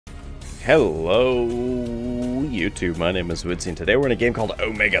Hello, YouTube. My name is uidsea, and today we're in a game called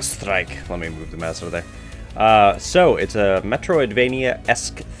Omega Strike. Let me move the mouse over there. So, it's a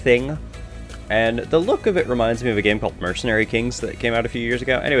Metroidvania-esque thing, and the look of it reminds me of a game called Mercenary Kings that came out a few years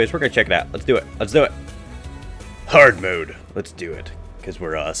ago. Anyways, we're gonna check it out. Let's do it. Let's do it. Hard mode. Let's do it, because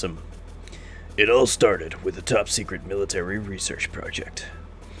we're awesome. It all started with a top-secret military research project.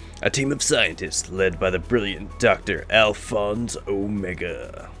 A team of scientists led by the brilliant Dr. Alphonse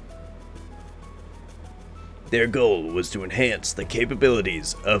Omega. Their goal was to enhance the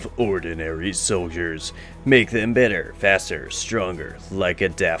capabilities of ordinary soldiers, make them better, faster, stronger, like a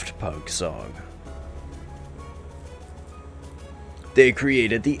Daft Punk song. They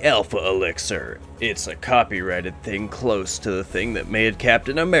created the Alpha Elixir. It's a copyrighted thing close to the thing that made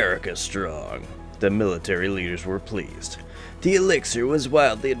Captain America strong. The military leaders were pleased. The elixir was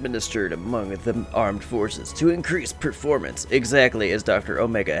widely administered among the armed forces to increase performance, exactly as Dr.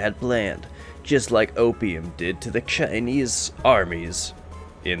 Omega had planned, just like opium did to the Chinese armies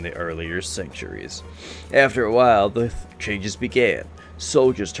in the earlier centuries. After a while, the changes began.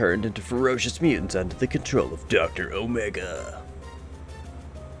 Soldiers turned into ferocious mutants under the control of Dr. Omega.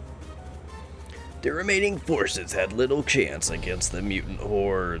 The remaining forces had little chance against the mutant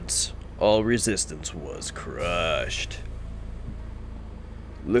hordes. All resistance was crushed.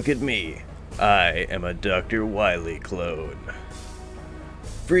 Look at me. I am a Dr. Wily clone.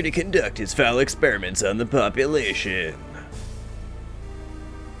 Free to conduct his foul experiments on the population.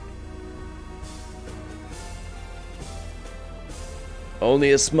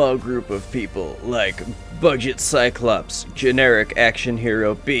 Only a small group of people, like Budget Cyclops, Generic Action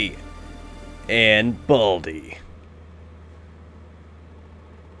Hero B, and Baldy.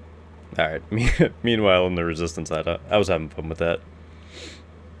 Alright, meanwhile in the Resistance side, I was having fun with that.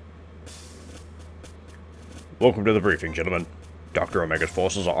 Welcome to the briefing, gentlemen. Dr. Omega's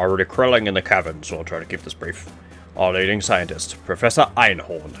forces are already crawling in the cavern, so I'll try to keep this brief. Our leading scientist, Professor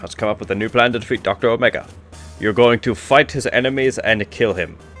Einhorn, has come up with a new plan to defeat Dr. Omega. You're going to fight his enemies and kill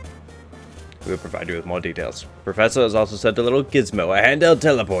him. We'll provide you with more details. Professor has also sent a little gizmo, a handheld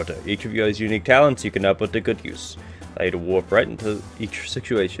teleporter. Each of you has unique talents you can now put to good use. Allow you to warp right into each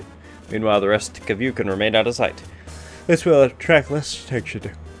situation. Meanwhile, the rest of you can remain out of sight. This will attract less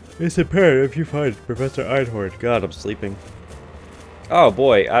attention. It's imperative you find Professor Einhorn. God, I'm sleeping. Oh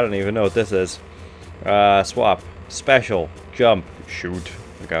boy, I don't even know what this is. Swap. Special. Jump. Shoot.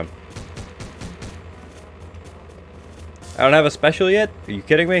 Okay. I don't have a special yet? Are you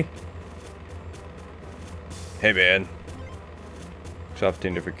kidding me? Hey man. Swap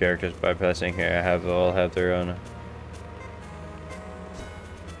 10 different characters bypassing here. All have their own.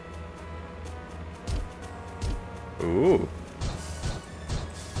 Ooh.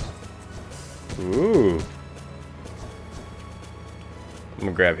 Ooh. I'm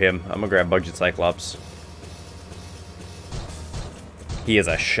gonna grab him. I'm gonna grab Budget Cyclops. He has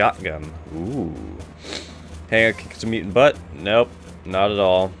a shotgun. Ooh. Hang on, kick some mutant butt? Nope, not at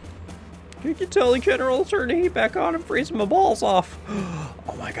all. You can tell the general turn the heat back on and freeze my balls off.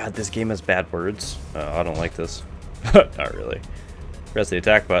 Oh my god, this game has bad words. Oh, I don't like this. Not really. Press the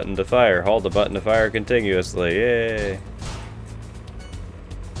attack button to fire. Hold the button to fire continuously. Yay.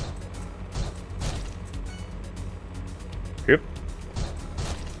 Yep.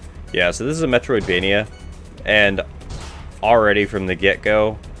 Yeah, so this is a Metroidvania, and already from the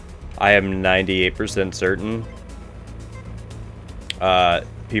get-go, I am 98% certain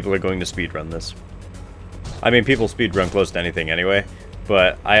people are going to speedrun this. I mean, people speedrun close to anything anyway,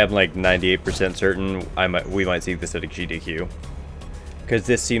 but I am like 98% certain we might see this at a GDQ. Because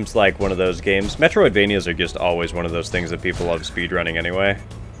this seems like one of those games. Metroidvanias are just always one of those things that people love speedrunning anyway.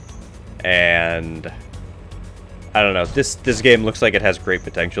 And I don't know, this game looks like it has great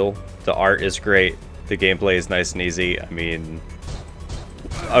potential. The art is great, the gameplay is nice and easy. I mean,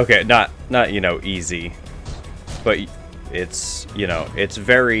 okay, not you know, easy, but it's, you know, it's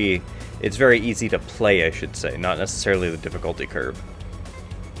very easy to play, I should say, not necessarily the difficulty curve.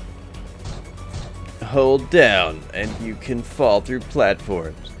 Hold down and you can fall through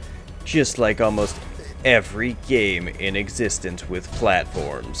platforms, just like almost every game in existence with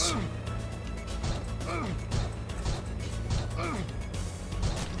platforms.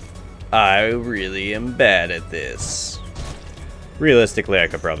 I really am bad at this. Realistically, I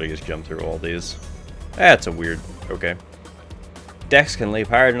could probably just jump through all these. That's a weird... okay. Dex can leap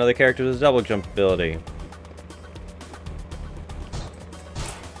higher than other characters with double jump ability.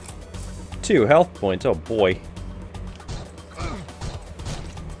 2 health points, oh boy.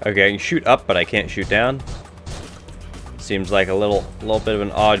 Okay, I can shoot up, but I can't shoot down. Seems like a little bit of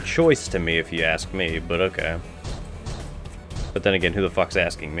an odd choice to me, if you ask me, but okay. But then again, who the fuck's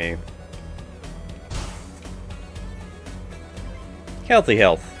asking me? Healthy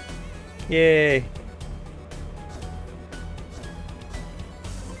health. Yay.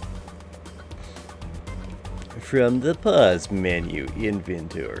 From the pause menu,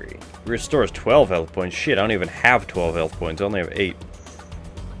 inventory. Restores 12 health points. Shit, I don't even have 12 health points. I only have 8.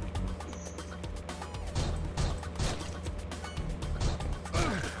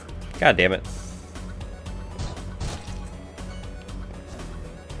 God damn it.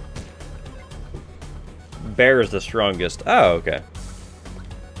 Bear is the strongest. Oh, okay.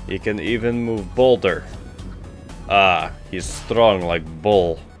 He can even move boulder. Ah, he's strong like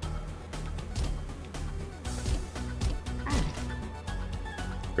bull.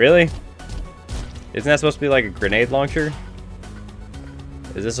 Really? Isn't that supposed to be like a grenade launcher?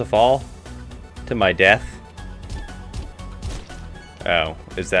 Is this a fall? To my death? Oh,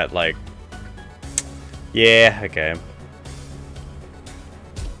 is that like... Yeah, okay.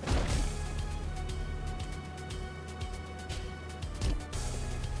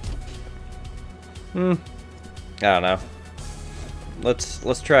 I don't know.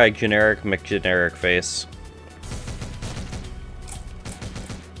 Let's try generic McGeneric face.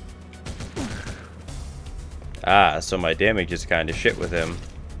 Ah, so my damage is kind of shit with him.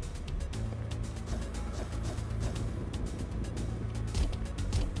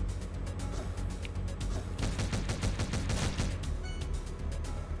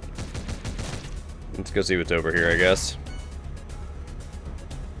 Let's go see what's over here, I guess.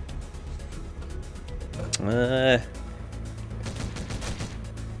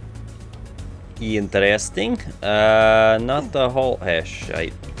 Interesting. Not the whole...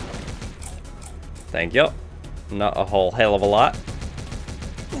 shite. Thank you. Not a whole hell of a lot.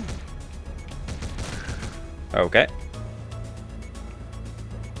 Okay.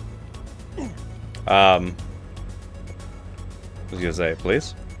 I was gonna say,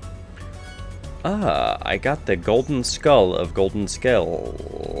 please. Ah, I got the golden skull of golden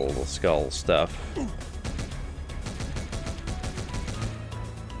skull stuff.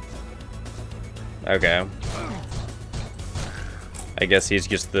 Okay. I guess he's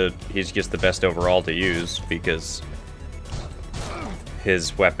just the best overall to use because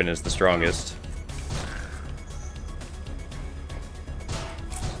his weapon is the strongest.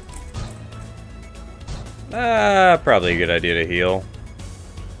 Probably a good idea to heal.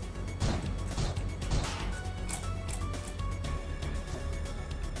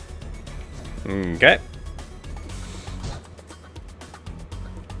 Okay.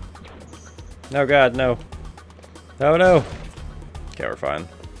 No, God, no. Oh, no. Okay, we're fine.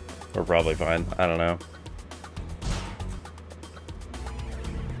 We're probably fine. I don't know.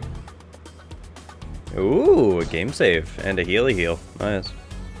 Ooh, a game save and a healy heal. Nice.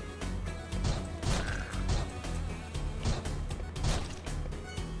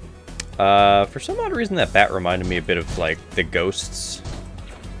 For some odd reason, that bat reminded me a bit of, like, the ghosts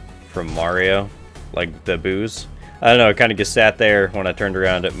from Mario. Like, the boos. I don't know, it kind of just sat there. When I turned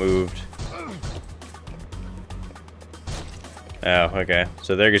around, it moved. Oh, okay.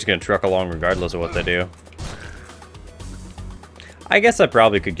 So they're just gonna truck along regardless of what they do. I guess I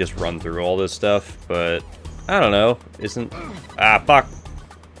probably could just run through all this stuff, but I don't know. Isn't... Ah, fuck!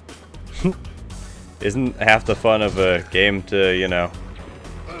 Isn't half the fun of a game to, you know...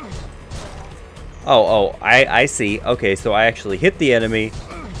 Oh, I see. Okay, so I actually hit the enemy,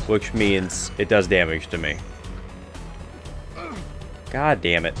 which means it does damage to me. God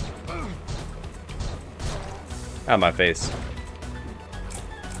damn it. Out of my face.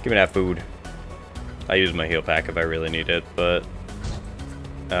 Give me that food. I use my heal pack if I really need it, but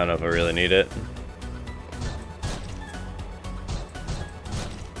I don't know if I really need it.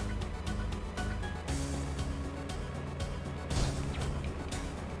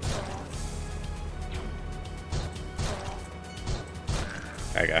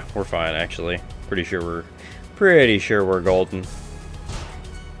 Okay, we're fine actually. Pretty sure we're golden.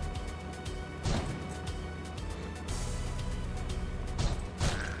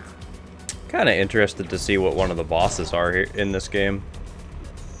 Kind of interested to see what one of the bosses are here in this game.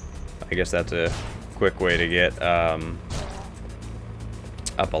 I guess that's a quick way to get up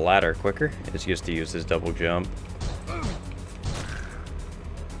a ladder quicker. It's just to use his double jump.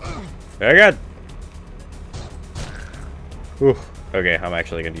 Very good. Ooh. Okay, I'm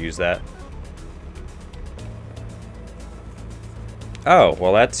actually going to use that. Oh,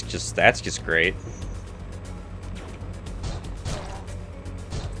 well that's just great.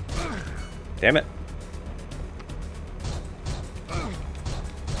 Damn it.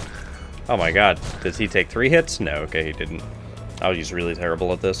 Oh my god. Does he take 3 hits? No, okay, he didn't. Oh, he's really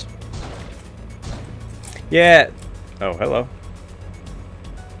terrible at this. Yeah. Oh, hello.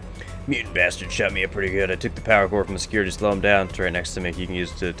 Mutant bastard shot me up pretty good. I took the power core from the security to slow him down. It's right next to me. You can use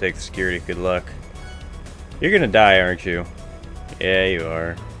it to take the security. Good luck. You're gonna die, aren't you? Yeah, you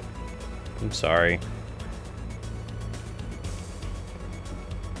are. I'm sorry.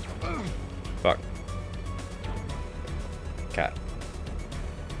 Fuck. Cat.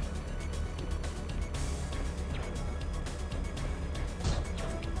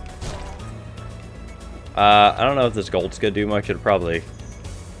 I don't know if this gold's gonna do much. It'll probably...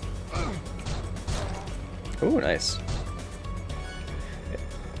 Ooh, nice.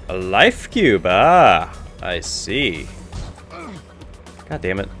 A life cube. Ah, I see. God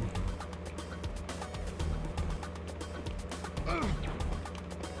damn it.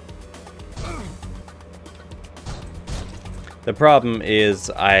 The problem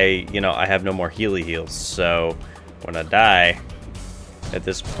is I have no more heals, so when I die, at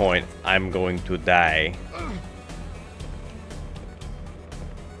this point, I'm going to die.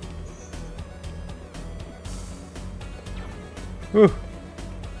 Whew.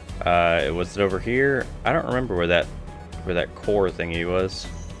 Was it over here? I don't remember where that core thingy was.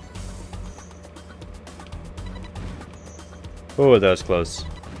 Oh, that was close.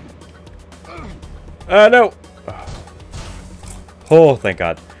 No! Oh, thank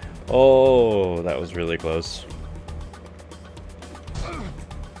God. Oh, that was really close.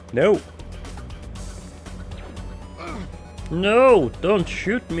 No! No! Don't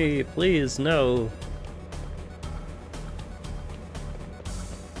shoot me, please, no.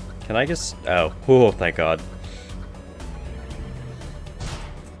 Can I just... Oh, thank God.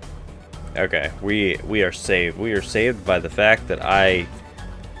 Okay, we are saved. We are saved by the fact that I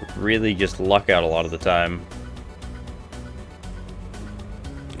really just luck out a lot of the time.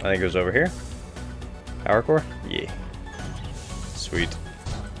 I think it was over here. Power core? Yeah. Sweet.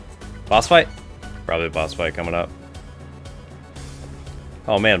 Boss fight? Probably a boss fight coming up.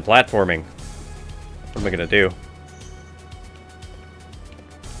 Oh man, platforming. What am I gonna do?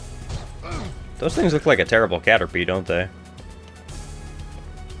 Those things look like a terrible Caterpie, don't they?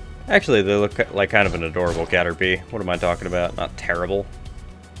 Actually, they look like kind of an adorable Caterpie. What am I talking about? Not terrible.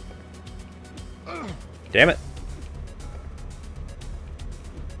 Damn it.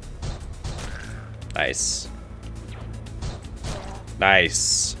 Nice.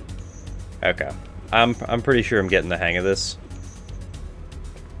 Nice. Okay. I'm pretty sure I'm getting the hang of this.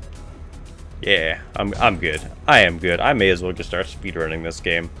 Yeah, I'm good. I am good. I may as well just start speedrunning this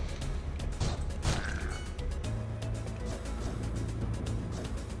game.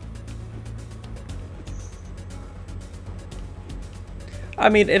 I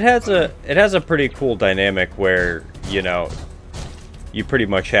mean, it has a pretty cool dynamic where, you know, you pretty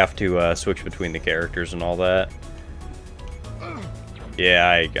much have to switch between the characters and all that. Yeah,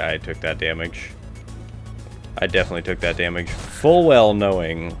 I took that damage. I definitely took that damage, full well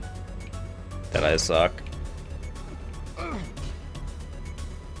knowing that I suck.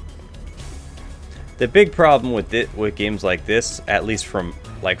 The big problem with games like this, at least from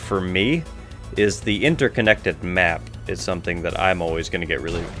for me, is the interconnected map is something that I'm always going to get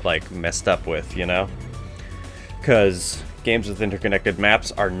really messed up with, you know? Because games with interconnected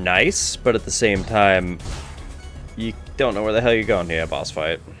maps are nice, but at the same time, you don't know where the hell you're going. Yeah, boss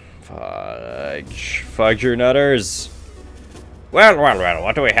fight. Fudge your nutters. Well,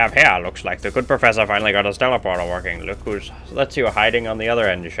 what do we have here? Looks like the good professor finally got his teleporter working. Let's see who's hiding on the other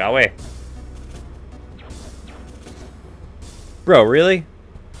end, shall we? Bro, really?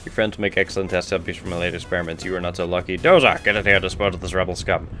 Your friends make excellent test subjects from my late experiments. You are not so lucky. Doza, get it here to dispose of this rebel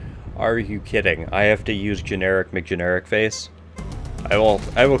scum. Are you kidding? I have to use generic McGeneric face? I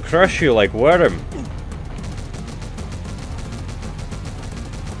will crush you like worm.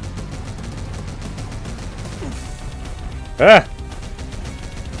 Ah!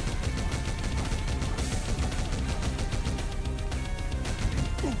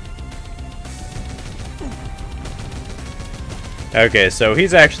 Okay, so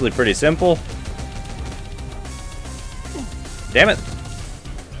he's actually pretty simple. Damn it.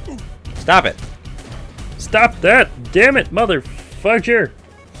 Stop it. Stop that! Damn it, motherfucker!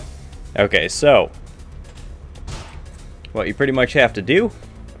 Okay, so what you pretty much have to do...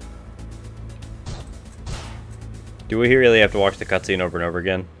 Do we really have to watch the cutscene over and over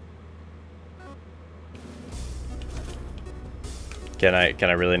again? Can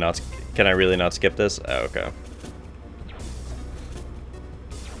I really not skip this? Oh, okay.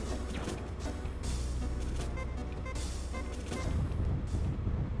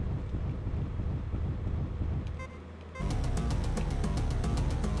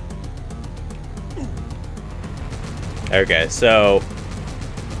 Okay, so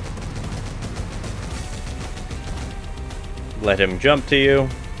let him jump to you.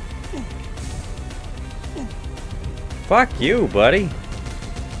 Fuck you, buddy.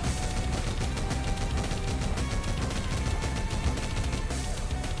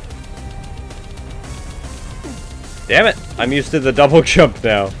 Damn it! I'm used to the double jump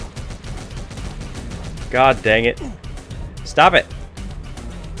now. God dang it. Stop it!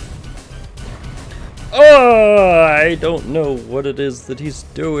 Oh, I don't know what it is that he's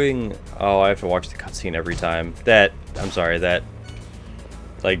doing. Oh, I have to watch the cutscene every time. I'm sorry,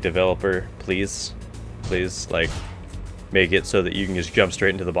 like, developer, please, like, make it so that you can just jump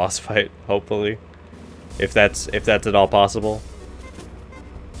straight into the boss fight, hopefully. If that's at all possible.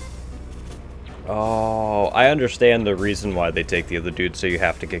 Oh, I understand the reason why they take the other dude, so you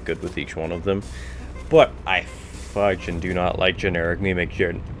have to get good with each one of them. But I fudge and do not like generic me make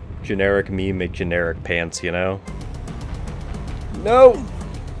generic pants, you know? No!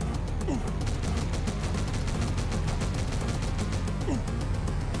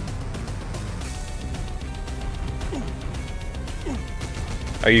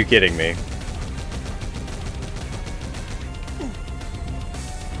 Are you kidding me?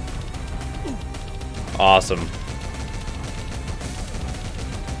 Awesome.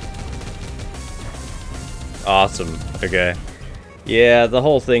 Awesome. Okay. Yeah, the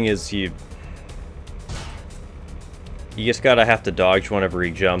whole thing is you just gotta have to dodge whenever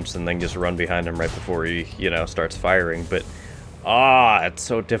he jumps and then just run behind him right before he, you know, starts firing. But, it's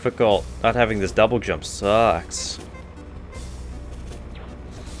so difficult. Not having this double jump sucks.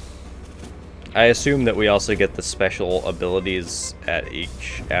 I assume that we also get the special abilities at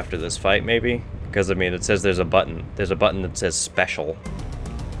each after this fight, maybe? Because, I mean, it says there's a button. There's a button that says special.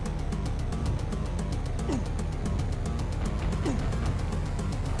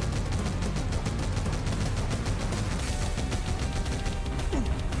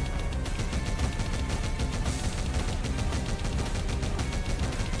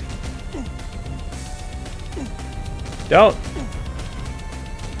 Don't!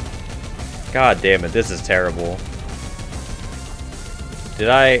 God damn it, this is terrible. Did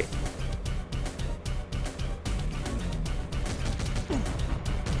I...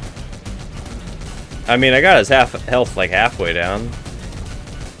 I mean, I got his health like halfway down.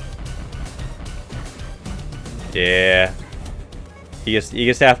 Yeah. You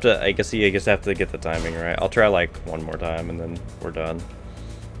just have to, I guess you just have to get the timing right. I'll try like one more time and then we're done.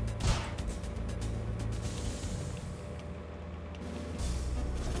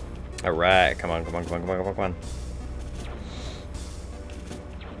 Alright, come on.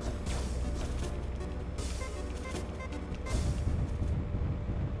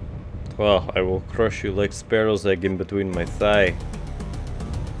 Well, I will crush you like sparrow's egg in between my thigh.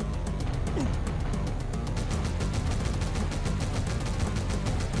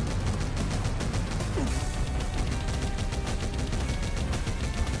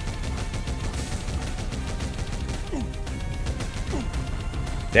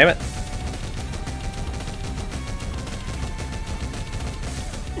 Damn it.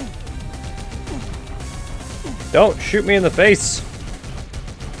 Don't shoot me in the face.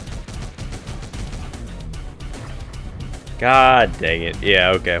 God dang it. Yeah,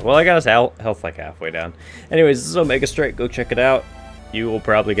 okay. Well, I got his health like halfway down. Anyways, this is Omega Strike. Go check it out. You will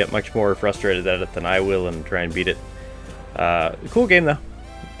probably get much more frustrated at it than I will and try and beat it. Cool game, though.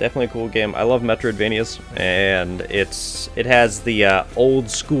 Definitely a cool game. I love Metroidvanias, and it has the old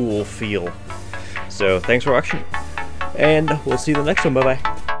school feel. So, thanks for watching, and we'll see you in the next one.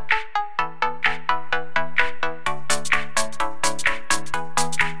 Bye-bye.